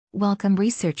Welcome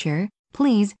researcher,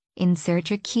 please insert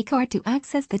your keycard to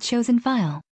access the chosen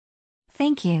file.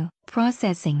 Thank you.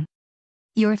 Processing.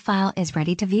 Your file is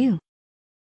ready to view.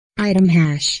 Item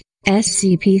hash,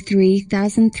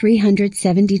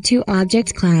 SCP-3372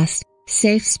 Object Class,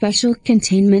 Safe Special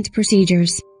Containment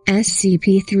Procedures.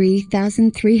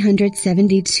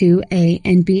 SCP-3372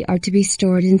 and B are to be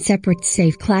stored in separate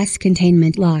safe class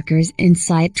containment lockers in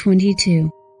Site-22.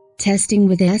 Testing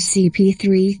with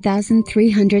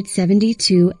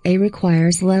SCP-3372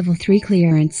 requires Level 3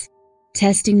 clearance.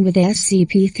 Testing with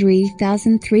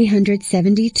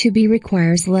SCP-3372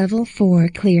 requires Level 4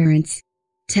 clearance.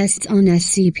 Tests on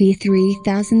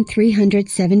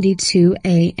SCP-3372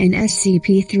 and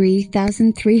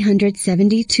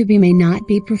SCP-3372 may not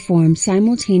be performed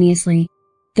simultaneously.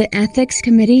 The Ethics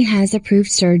Committee has approved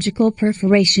surgical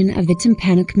perforation of the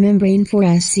tympanic membrane for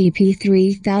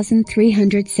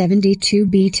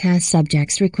SCP-3372 test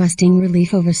subjects requesting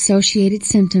relief of associated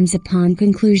symptoms upon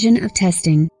conclusion of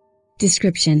testing.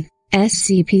 Description: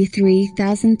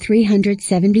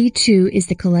 SCP-3372 is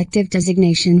the collective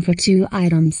designation for two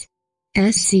items.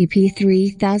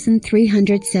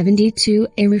 SCP-3372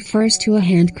 refers to a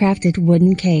handcrafted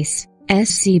wooden case,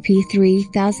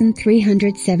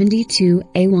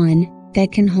 SCP-3372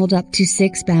 that can hold up to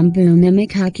 6 bamboo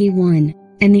Mimikage-1,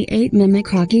 and the 8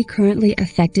 Mimikage currently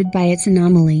affected by its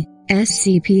anomaly,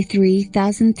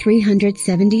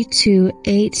 SCP-3372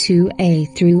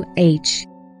 A2A through H.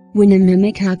 When a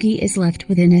Mimikage is left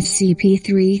within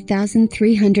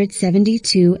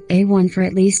SCP-3372 for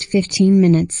at least 15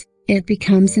 minutes, it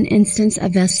becomes an instance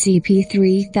of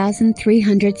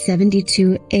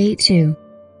SCP-3372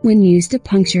 When used to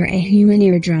puncture a human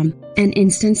eardrum, an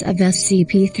instance of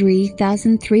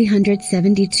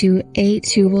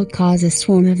SCP-3372 will cause a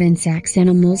swarm of insects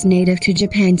animals native to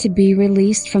Japan to be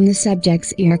released from the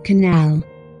subject's ear canal.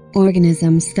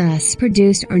 Organisms thus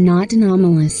produced are not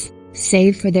anomalous,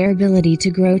 save for their ability to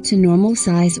grow to normal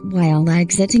size while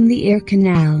exiting the ear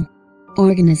canal.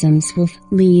 Organisms will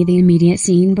flee the immediate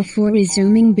scene before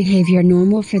resuming behavior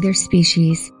normal for their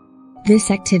species.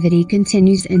 This activity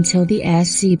continues until the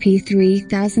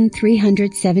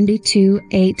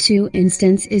SCP-3372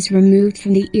 instance is removed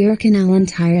from the ear canal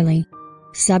entirely.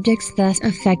 Subjects thus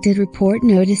affected report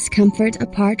no discomfort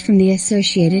apart from the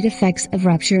associated effects of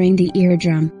rupturing the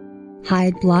eardrum.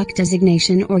 Hide block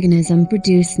designation organism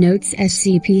produce notes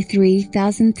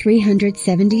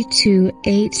SCP-3372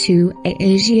 A2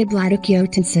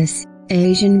 Asiabladocyotensis,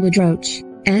 Asian woodroach,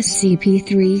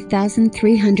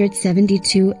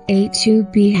 SCP-3372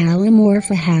 A2B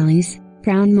Halimorpha halis,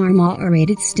 brown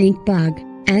marmorated stink bug,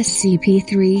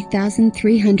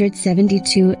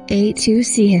 SCP-3372 A2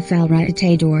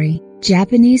 Cephalritidori,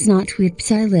 Japanese knotweed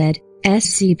psyllid,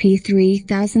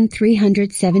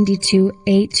 SCP-3372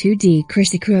 A2D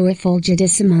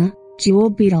Chrysicroephulgidissima,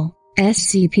 jewel beetle,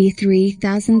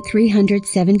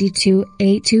 SCP-3372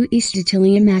 A2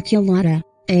 Eastatilia maculata,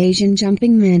 Asian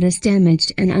jumping mantis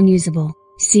damaged and unusable,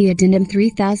 see Addendum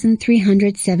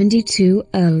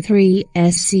 3372-03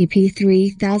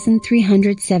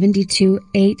 SCP-3372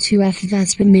 A2F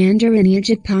Vespa mandarinia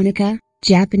japonica,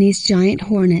 Japanese giant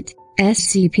hornet,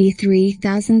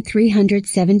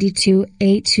 SCP-3372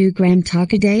 A2 Gram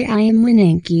Takaday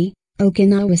Iamwanenki,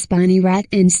 Okinawa spiny rat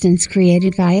instance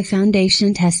created via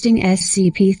Foundation testing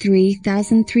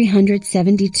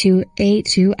SCP-3372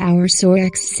 A2 Our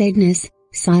Sorex Cygnus,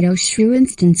 Sato shrew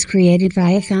instance created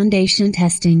via Foundation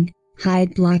testing.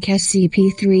 Hide block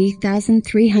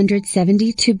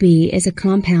SCP-3372-B is a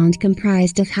compound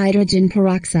comprised of hydrogen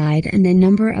peroxide and a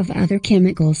number of other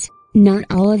chemicals, not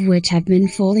all of which have been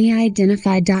fully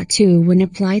identified. 2 When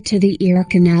applied to the ear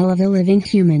canal of a living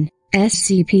human,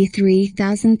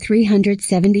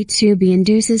 SCP-3372-B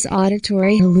induces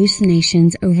auditory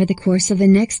hallucinations over the course of the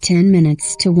next 10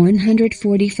 minutes to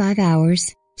 145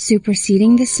 hours,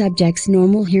 superseding the subject's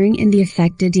normal hearing in the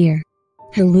affected ear.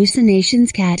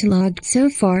 Hallucinations catalogued so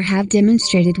far have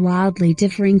demonstrated wildly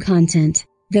differing content,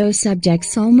 though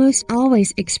subjects almost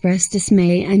always express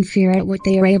dismay and fear at what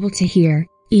they are able to hear,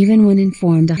 even when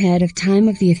informed ahead of time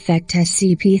of the effect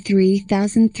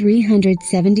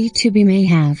SCP-3372-B may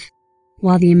have.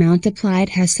 While the amount applied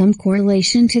has some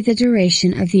correlation to the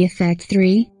duration of the effect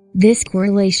 3, this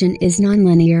correlation is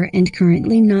nonlinear and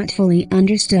currently not fully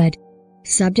understood.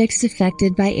 Subjects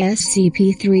affected by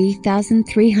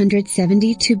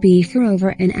SCP-3372-B for over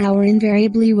an hour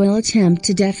invariably will attempt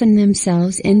to deafen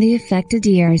themselves in the affected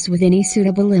ears with any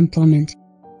suitable implement.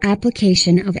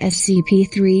 Application of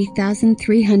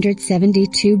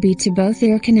SCP-3372-B to both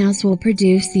ear canals will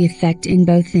produce the effect in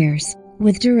both ears,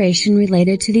 with duration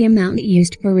related to the amount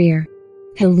used per ear.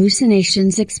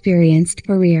 Hallucinations experienced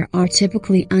per year are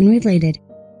typically unrelated.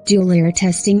 Dual-layer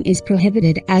testing is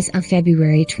prohibited as of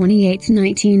February 28,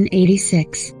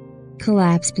 1986.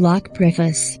 Collapse block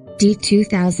preface.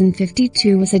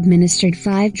 D-2052 was administered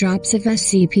 5 drops of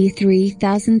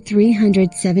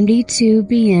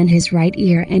SCP-3372 in his right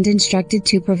ear and instructed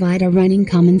to provide a running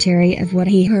commentary of what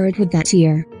he heard with that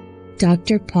ear.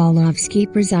 Dr.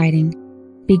 Pawlowski presiding.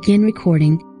 Begin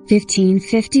recording.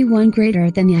 1551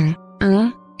 greater than yeah,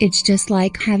 it's just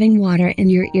like having water in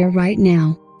your ear right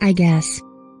now, I guess.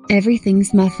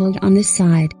 Everything's muffled on this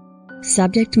side.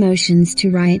 Subject motions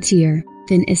to right ear,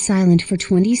 then is silent for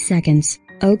 20 seconds.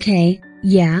 Okay,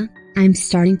 yeah, I'm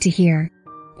starting to hear.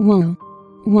 Whoa.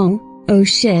 Oh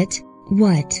shit,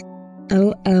 what?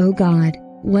 Oh god,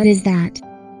 what is that?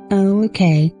 Oh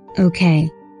okay.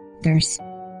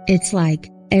 It's like,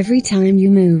 every time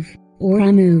you move, or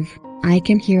I move, I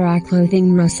can hear our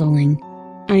clothing rustling.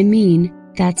 I mean,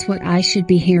 that's what I should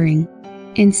be hearing.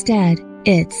 Instead,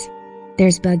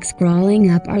 there's bugs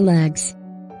crawling up our legs.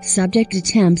 Subject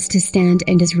attempts to stand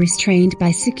and is restrained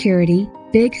by security.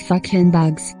 Big fucking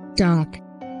bugs, Doc.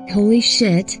 Holy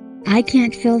shit, I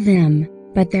can't feel them,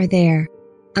 but they're there.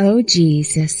 Oh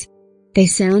Jesus. They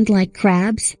sound like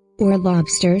crabs, or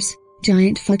lobsters,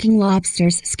 giant fucking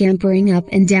lobsters scampering up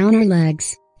and down our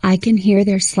legs. I can hear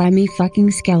their slimy fucking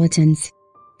skeletons.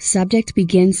 Subject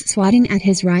begins swatting at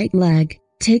his right leg.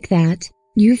 Take that,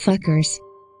 you fuckers.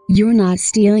 You're not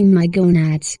stealing my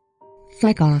gonads.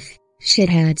 Fuck off,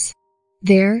 shitheads.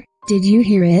 There, did you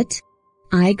hear it?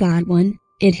 I got one,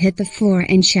 it hit the floor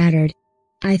and shattered.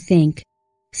 I think.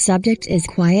 Subject is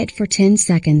quiet for 10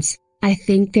 seconds, I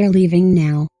think they're leaving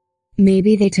now.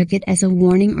 Maybe they took it as a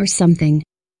warning or something.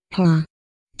 Ha.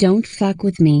 Don't fuck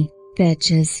with me,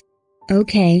 bitches.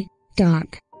 Okay,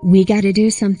 Doc, we gotta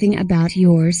do something about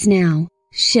yours now.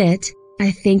 Shit, I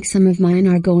think some of mine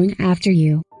are going after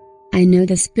you. I know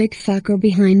this big fucker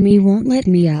behind me won't let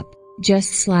me up,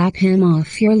 just slap him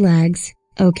off your legs,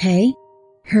 okay?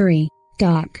 Hurry,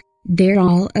 Doc, they're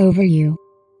all over you.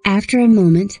 After a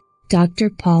moment, Dr.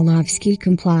 Pawlowski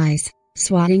complies,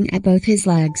 swatting at both his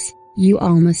legs. You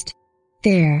almost.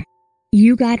 There.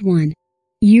 You got one.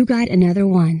 You got another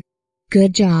one.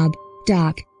 Good job,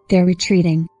 Doc, they're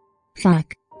retreating.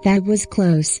 Fuck, that was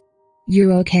close.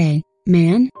 You're okay,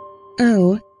 man?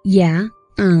 Oh, yeah,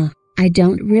 I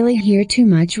don't really hear too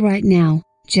much right now,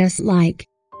 just like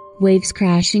waves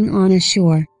crashing on a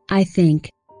shore, I think.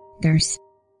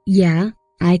 Yeah,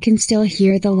 I can still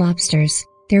hear the lobsters,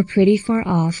 they're pretty far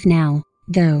off now,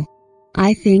 though.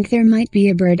 I think there might be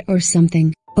a bird or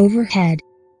something, overhead.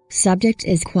 Subject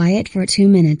is quiet for 2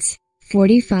 minutes,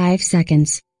 45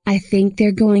 seconds, I think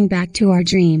they're going back to our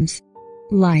dreams.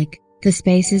 Like, the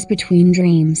spaces between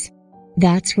dreams.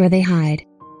 That's where they hide.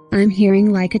 I'm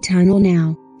hearing like a tunnel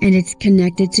now, and it's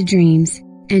connected to dreams,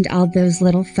 and all those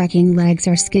little fucking legs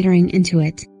are skittering into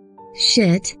it.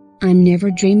 Shit, I'm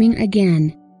never dreaming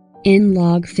again. In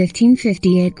log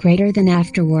 1558 greater than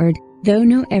afterward, though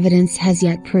no evidence has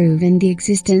yet proven the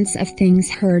existence of things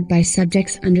heard by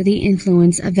subjects under the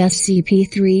influence of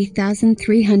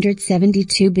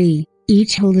SCP-3372-B,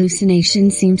 each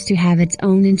hallucination seems to have its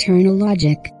own internal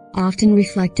logic, often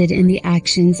reflected in the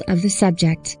actions of the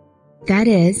subject. That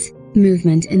is,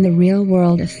 movement in the real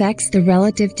world affects the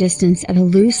relative distance of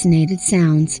hallucinated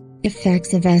sounds.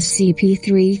 Effects of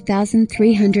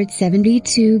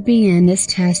SCP-3372-B in this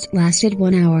test lasted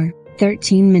 1 hour,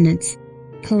 13 minutes.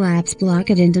 Collapse block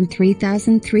addendum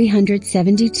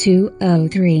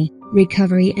 3372-03,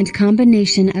 recovery and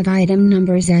combination of item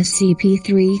numbers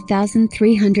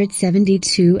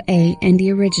SCP-3372-A and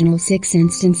the original 6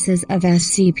 instances of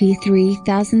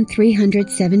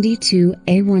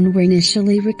SCP-3372-A1 were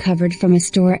initially recovered from a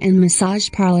store and massage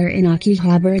parlor in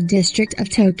Akihabara district of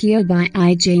Tokyo by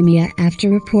IJMIA after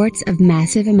reports of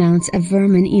massive amounts of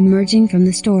vermin emerging from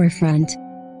the storefront.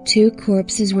 2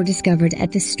 corpses were discovered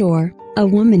at the store, a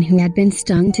woman who had been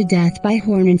stung to death by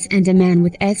hornets and a man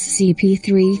with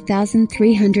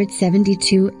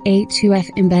SCP-3372-A2F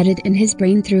embedded in his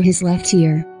brain through his left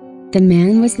ear. The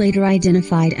man was later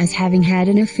identified as having had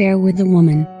an affair with the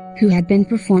woman, who had been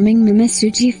performing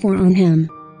Mimisuji for on him.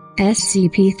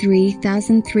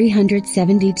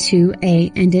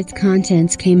 SCP-3372-A and its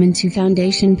contents came into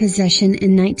Foundation possession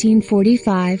in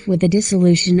 1945 with the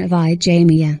dissolution of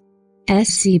IJMIA.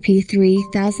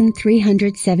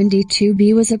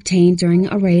 SCP-3372-B was obtained during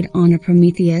a raid on a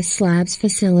Prometheus Labs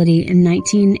facility in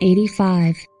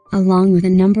 1985, along with a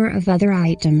number of other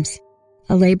items.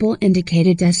 A label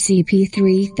indicated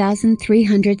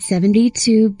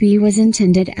SCP-3372-B was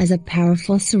intended as a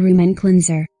powerful cerumen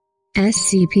cleanser.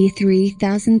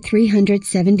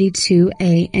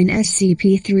 SCP-3372-A and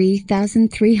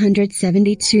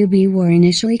SCP-3372-B were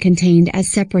initially contained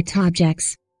as separate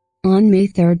objects. On May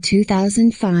 3,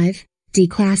 2005,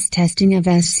 D-Class testing of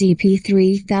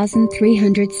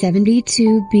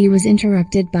SCP-3372-B was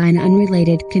interrupted by an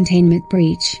unrelated containment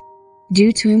breach.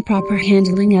 Due to improper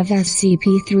handling of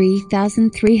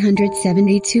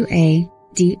SCP-3372-A,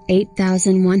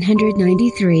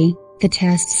 D-8193, the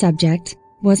test subject,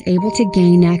 was able to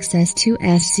gain access to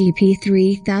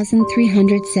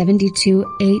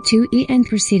SCP-3372-A2E and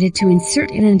proceeded to insert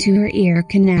it into her ear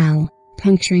canal,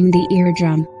 puncturing the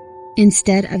eardrum.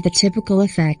 Instead of the typical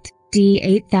effect,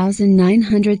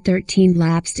 D-8913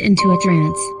 lapsed into a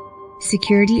trance.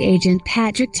 Security agent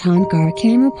Patrick Tonkar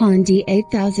came upon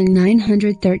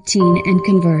D-8913 and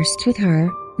conversed with her,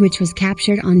 which was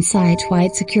captured on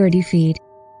site-wide security feed.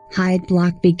 Hide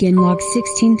block begin log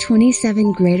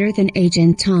 1627 greater than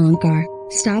Agent Tonkar,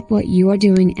 stop what you are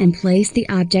doing and place the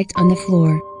object on the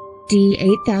floor.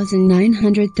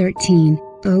 D-8913,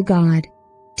 oh God.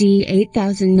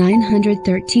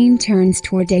 D-8913 turns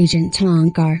toward Agent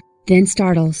Tonkar, then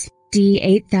startles.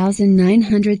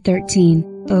 D-8913,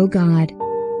 oh God.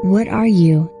 What are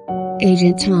you?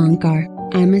 Agent Tonkar,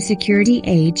 I'm a security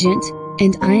agent,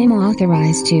 and I am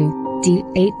authorized to.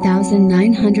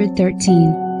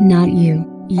 D-8913, not you,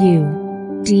 you.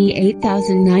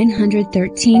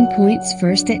 D-8913 points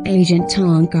first at Agent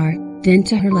Tonkar, then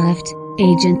to her left.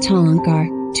 Agent Tonkar,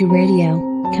 to radio,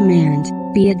 command,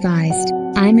 be advised,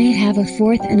 I may have a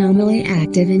fourth anomaly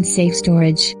active in safe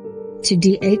storage. To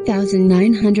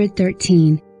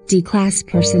D-8913, D-Class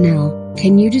personnel,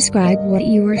 can you describe what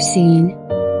you are seeing?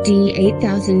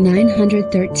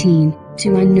 D-8913,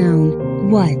 to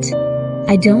unknown, what?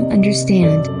 I don't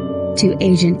understand. To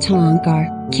Agent Tonkar,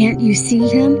 can't you see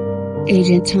him?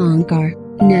 Agent Tonkar,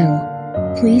 no.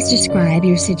 Please describe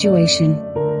your situation.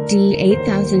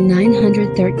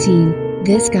 D-8913,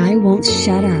 this guy won't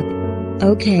shut up.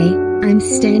 Okay, I'm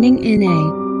standing in a,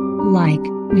 like,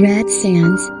 red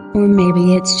sands, or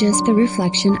maybe it's just the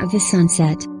reflection of the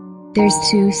sunset. There's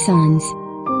two suns.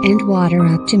 And water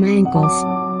up to my ankles.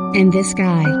 And this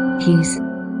guy, he's.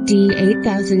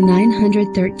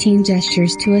 D-8913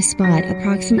 gestures to a spot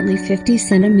approximately 50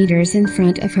 centimeters in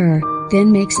front of her,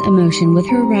 then makes a motion with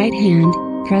her right hand,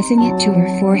 pressing it to her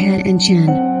forehead and chin.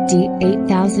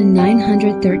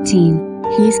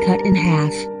 D-8913, he's cut in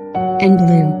half. And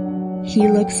blue. He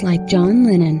looks like John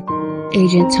Lennon.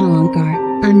 Agent Tonkar,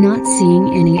 I'm not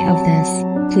seeing any of this,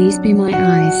 please be my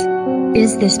eyes.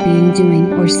 Is this being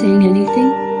doing or saying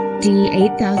anything?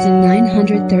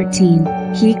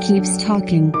 D-8913, he keeps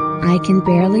talking, I can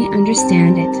barely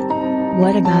understand it.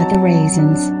 What about the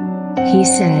raisins? He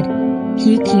said.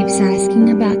 He keeps asking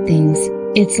about things,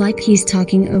 it's like he's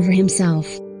talking over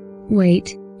himself.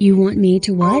 Wait, you want me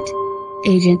to what?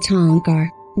 Agent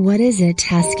Tonkar, what is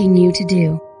it asking you to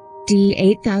do?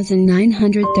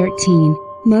 D-8913,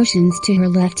 motions to her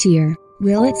left ear,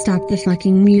 will it stop the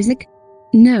fucking music?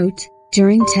 Note,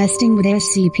 during testing with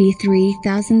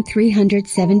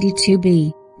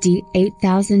SCP-3372-B,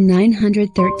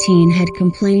 D-8913 had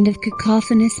complained of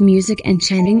cacophonous music and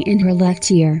chanting in her left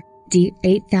ear.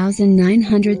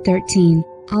 D-8913,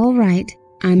 alright,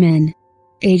 I'm in.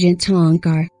 Agent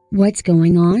Tonkar, what's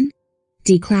going on?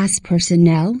 D-Class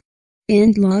personnel?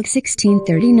 End log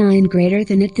 1639 greater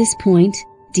than at this point,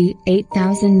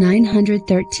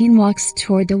 D-8913 walks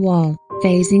toward the wall,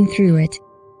 phasing through it.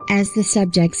 As the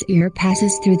subject's ear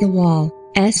passes through the wall,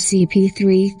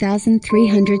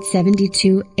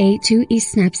 SCP-3372-A2E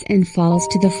snaps and falls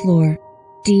to the floor.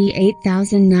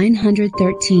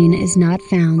 D-8913 is not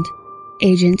found.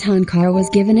 Agent Tonkar was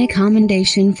given a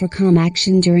commendation for calm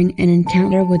action during an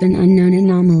encounter with an unknown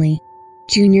anomaly.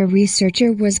 Junior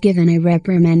researcher was given a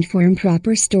reprimand for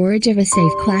improper storage of a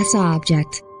safe class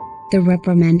object. The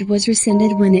reprimand was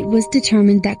rescinded when it was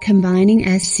determined that combining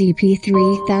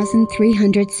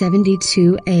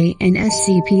SCP-3372-A and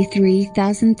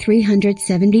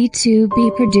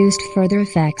SCP-3372-B produced further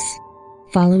effects.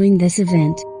 Following this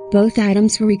event, both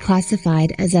items were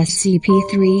reclassified as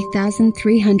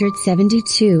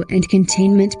SCP-3372 and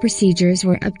containment procedures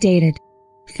were updated.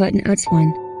 Footnotes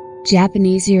 1.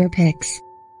 Japanese ear pics.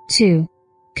 2.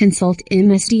 Consult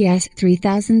MSDS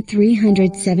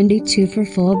 3372 for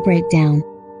full breakdown.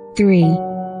 3.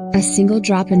 A single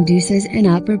drop induces an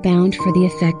upper bound for the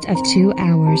effect of 2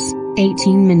 hours,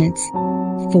 18 minutes.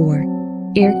 4.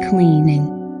 Ear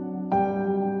cleaning.